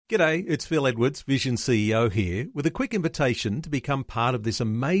G'day, it's Phil Edwards, Vision CEO here, with a quick invitation to become part of this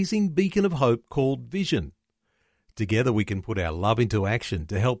amazing beacon of hope called Vision. Together we can put our love into action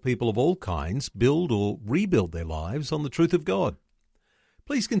to help people of all kinds build or rebuild their lives on the truth of God.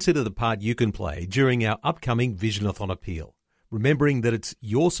 Please consider the part you can play during our upcoming Visionathon appeal, remembering that it's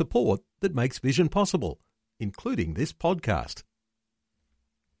your support that makes Vision possible, including this podcast.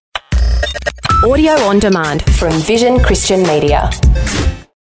 Audio on demand from Vision Christian Media.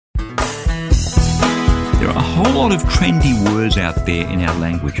 There are a whole lot of trendy words out there in our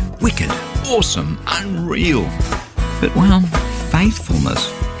language. Wicked, awesome, unreal. But, well,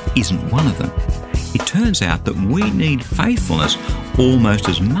 faithfulness isn't one of them. It turns out that we need faithfulness almost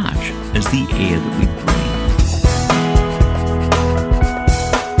as much as the air that we breathe.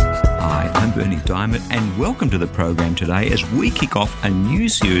 Hi, I'm Bernie Diamond, and welcome to the program today as we kick off a new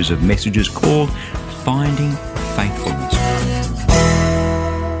series of messages called Finding Faithfulness.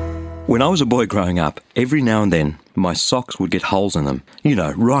 When I was a boy growing up, every now and then my socks would get holes in them. You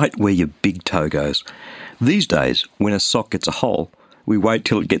know, right where your big toe goes. These days, when a sock gets a hole, we wait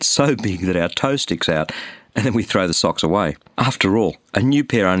till it gets so big that our toe sticks out and then we throw the socks away. After all, a new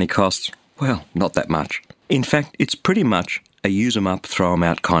pair only costs, well, not that much. In fact, it's pretty much a use 'em up, throw 'em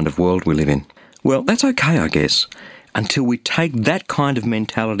out kind of world we live in. Well, that's okay, I guess, until we take that kind of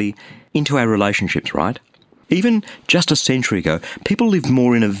mentality into our relationships, right? Even just a century ago, people lived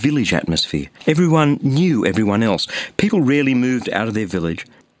more in a village atmosphere. Everyone knew everyone else. People rarely moved out of their village,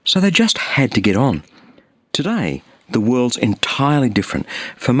 so they just had to get on. Today, the world's entirely different.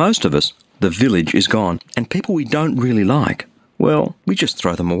 For most of us, the village is gone, and people we don't really like, well, we just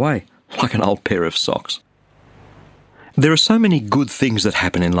throw them away, like an old pair of socks. There are so many good things that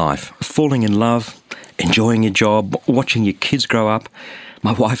happen in life. Falling in love, enjoying your job, watching your kids grow up.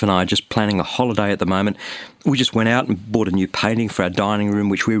 My wife and I are just planning a holiday at the moment. We just went out and bought a new painting for our dining room,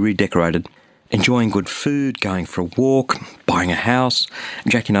 which we redecorated. Enjoying good food, going for a walk, buying a house.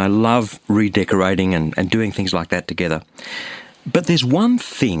 Jackie and I love redecorating and doing things like that together. But there's one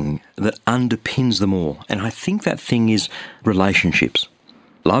thing that underpins them all, and I think that thing is relationships.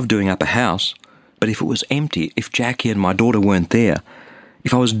 Love doing up a house, but if it was empty, if Jackie and my daughter weren't there,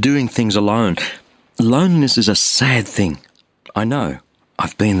 if I was doing things alone, loneliness is a sad thing. I know.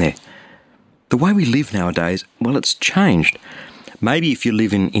 I've been there. The way we live nowadays, well, it's changed. Maybe if you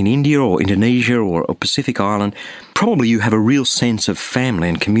live in India or Indonesia or a Pacific island, probably you have a real sense of family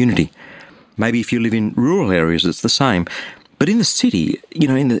and community. Maybe if you live in rural areas, it's the same. But in the city, you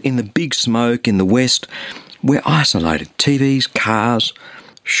know, in the big smoke, in the West, we're isolated. TVs, cars,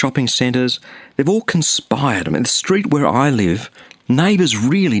 shopping centres, they've all conspired. I mean, the street where I live, neighbours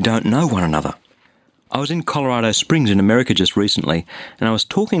really don't know one another. I was in Colorado Springs in America just recently, and I was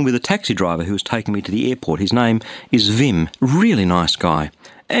talking with a taxi driver who was taking me to the airport. His name is Vim, really nice guy.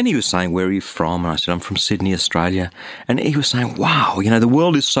 And he was saying, "Where are you from?" And I said, "I'm from Sydney, Australia." And he was saying, "Wow, you know, the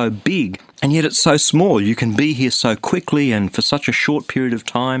world is so big, and yet it's so small. You can be here so quickly and for such a short period of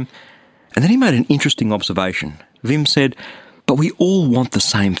time." And then he made an interesting observation. Vim said, "But we all want the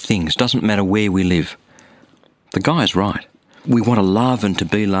same things, doesn't matter where we live." The guy's right. We want to love and to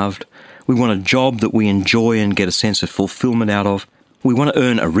be loved. We want a job that we enjoy and get a sense of fulfillment out of. We want to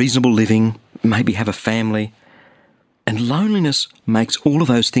earn a reasonable living, maybe have a family. And loneliness makes all of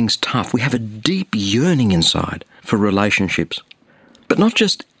those things tough. We have a deep yearning inside for relationships. But not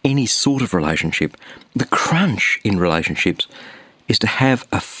just any sort of relationship. The crunch in relationships is to have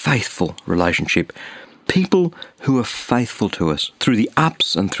a faithful relationship. People who are faithful to us through the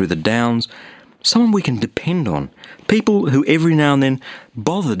ups and through the downs. Someone we can depend on. People who every now and then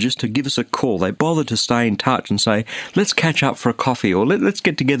bother just to give us a call. They bother to stay in touch and say, "Let's catch up for a coffee," or let's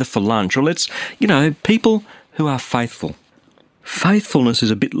get together for lunch, or people who are faithful. Faithfulness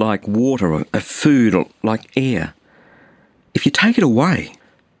is a bit like water or food or like air. If you take it away,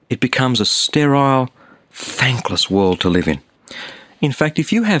 it becomes a sterile, thankless world to live in. In fact,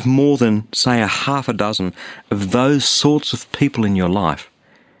 if you have more than, say, a half a dozen of those sorts of people in your life,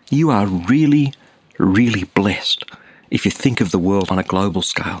 you are really, really blessed if you think of the world on a global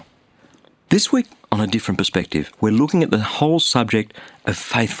scale. This week, on a different perspective, we're looking at the whole subject of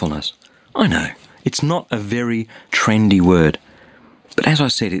faithfulness. I know, it's not a very trendy word, but as I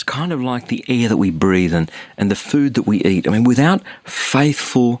said, it's kind of like the air that we breathe and the food that we eat. I mean, without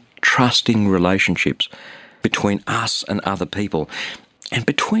faithful, trusting relationships between us and other people, and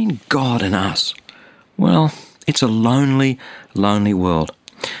between God and us, well, it's a lonely, lonely world.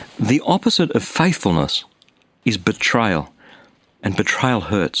 The opposite of faithfulness is betrayal, and betrayal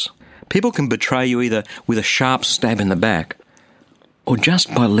hurts. People can betray you either with a sharp stab in the back or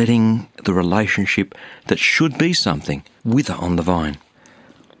just by letting the relationship that should be something wither on the vine.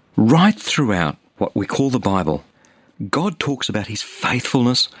 Right throughout what we call the Bible, God talks about his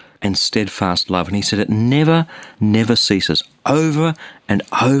faithfulness and steadfast love, and he said it never ceases. Over and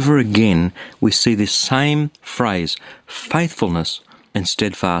over again, we see this same phrase, faithfulness and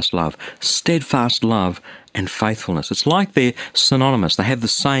steadfast love. Steadfast love and faithfulness. It's like they're synonymous. They have the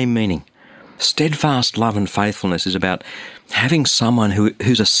same meaning. Steadfast love and faithfulness is about having someone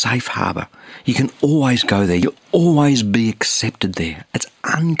who's a safe harbour. You can always go there. You'll always be accepted there. It's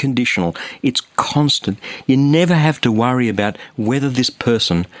unconditional. It's constant. You never have to worry about whether this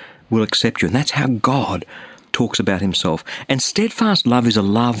person will accept you. And that's how God talks about himself. And steadfast love is a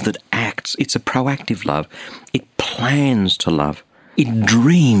love that acts. It's a proactive love. It plans to love. It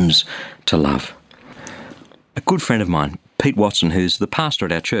dreams to love. A good friend of mine, Pete Watson, who's the pastor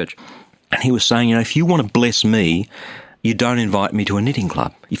at our church, and he was saying, if you want to bless me, you don't invite me to a knitting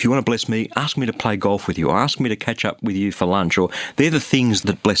club. If you want to bless me, ask me to play golf with you, or ask me to catch up with you for lunch, or they're the things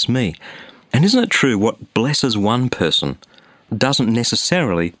that bless me. And isn't it true, what blesses one person doesn't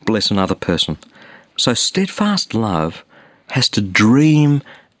necessarily bless another person? So steadfast love has to dream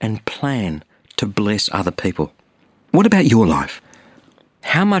and plan to bless other people. What about your life?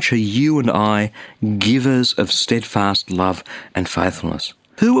 How much are you and I givers of steadfast love and faithfulness?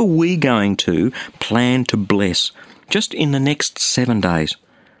 Who are we going to plan to bless just in the next 7 days?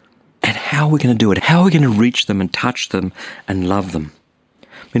 And how are we going to do it? How are we going to reach them and touch them and love them?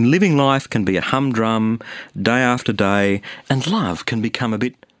 I mean, living life can be a humdrum day after day, and love can become a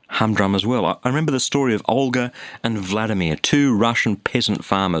bit humdrum as well. I remember the story of Olga and Vladimir, two Russian peasant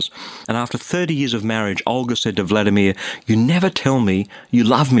farmers. And after 30 years of marriage, Olga said to Vladimir, "You never tell me you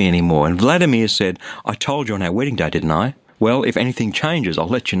love me anymore." And Vladimir said, "I told you on our wedding day, didn't I? Well, if anything changes, I'll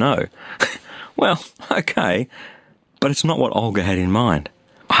let you know." Well, okay, but it's not what Olga had in mind.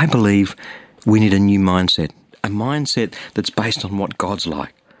 I believe we need a new mindset, a mindset that's based on what God's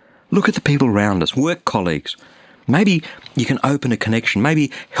like. Look at the people around us, work colleagues. Maybe you can open a connection,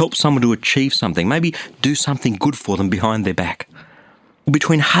 maybe help someone to achieve something, maybe do something good for them behind their back.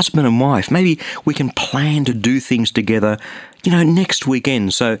 Between husband and wife, maybe we can plan to do things together, next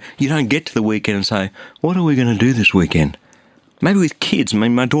weekend, so you don't get to the weekend and say, "What are we going to do this weekend?" Maybe with kids. I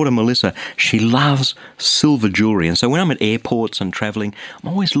mean, my daughter Melissa, she loves silver jewellery. And so when I'm at airports and travelling, I'm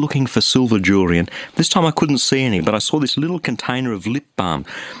always looking for silver jewellery. And this time I couldn't see any, but I saw this little container of lip balm.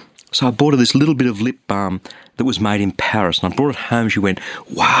 So I bought her this little bit of lip balm that was made in Paris. And I brought it home. She went,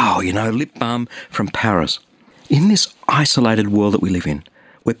 "Wow, lip balm from Paris." In this isolated world that we live in,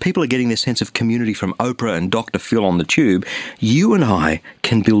 where people are getting their sense of community from Oprah and Dr. Phil on the tube, you and I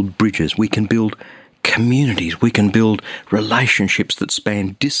can build bridges. We can build communities. We can build relationships that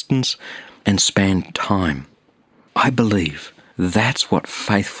span distance and span time. I believe that's what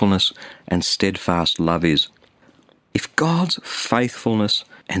faithfulness and steadfast love is. If God's faithfulness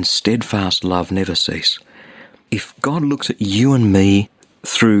and steadfast love never cease, if God looks at you and me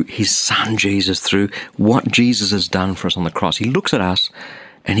through his son Jesus, through what Jesus has done for us on the cross, he looks at us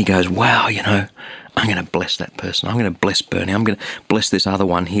and he goes, "Wow, I'm going to bless that person. I'm going to bless Bernie. I'm going to bless this other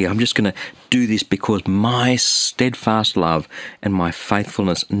one here. I'm just going to do this because my steadfast love and my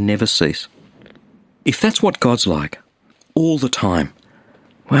faithfulness never cease." If that's what God's like all the time,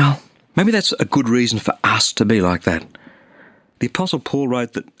 well, maybe that's a good reason for us to be like that. The Apostle Paul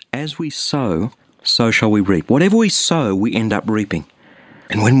wrote that as we sow, so shall we reap. Whatever we sow, we end up reaping.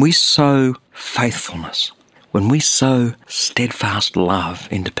 And when we sow faithfulness, when we sow steadfast love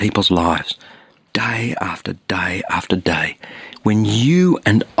into people's lives, day after day after day, when you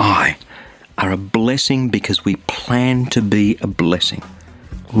and I are a blessing because we plan to be a blessing,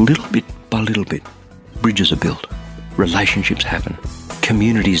 little bit by little bit, bridges are built, relationships happen,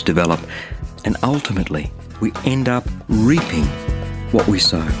 communities develop, and ultimately we end up reaping what we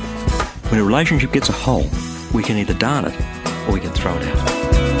sow. When a relationship gets a hole, we can either darn it or we can throw it out.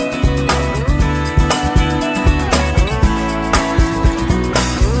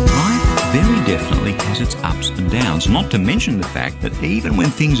 Very definitely has its ups and downs, not to mention the fact that even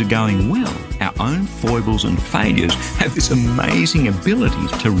when things are going well, our own foibles and failures have this amazing ability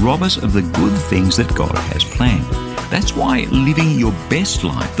to rob us of the good things that God has planned. That's why living your best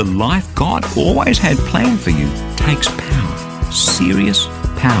life, the life God always had planned for you, takes power, serious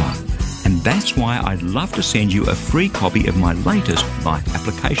power. And that's why I'd love to send you a free copy of my latest life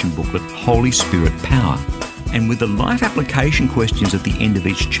application booklet, Holy Spirit Power. And with the life application questions at the end of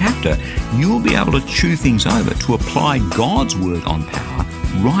each chapter, you'll be able to chew things over to apply God's word on power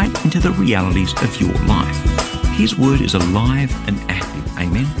right into the realities of your life. His word is alive and active,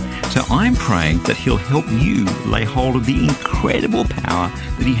 Amen. So I'm praying that he'll help you lay hold of the incredible power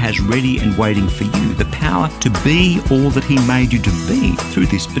that he has ready and waiting for you, the power to be all that he made you to be through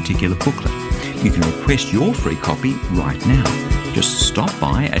this particular booklet. You can request your free copy right now. Just stop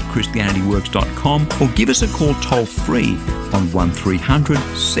by at ChristianityWorks.com or give us a call toll-free on 1300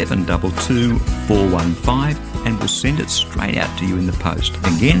 722 415 and we'll send it straight out to you in the post.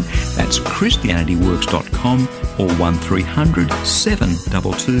 Again, that's ChristianityWorks.com or 1300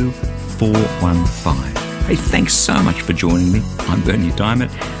 722 415. Hey, thanks so much for joining me. I'm Bernie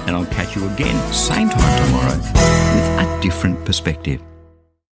Diamond, and I'll catch you again, same time tomorrow, with a different perspective.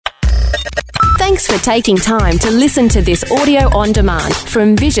 Thanks for taking time to listen to this audio on demand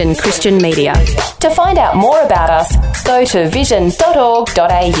from Vision Christian Media. To find out more about us, go to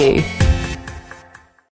vision.org.au.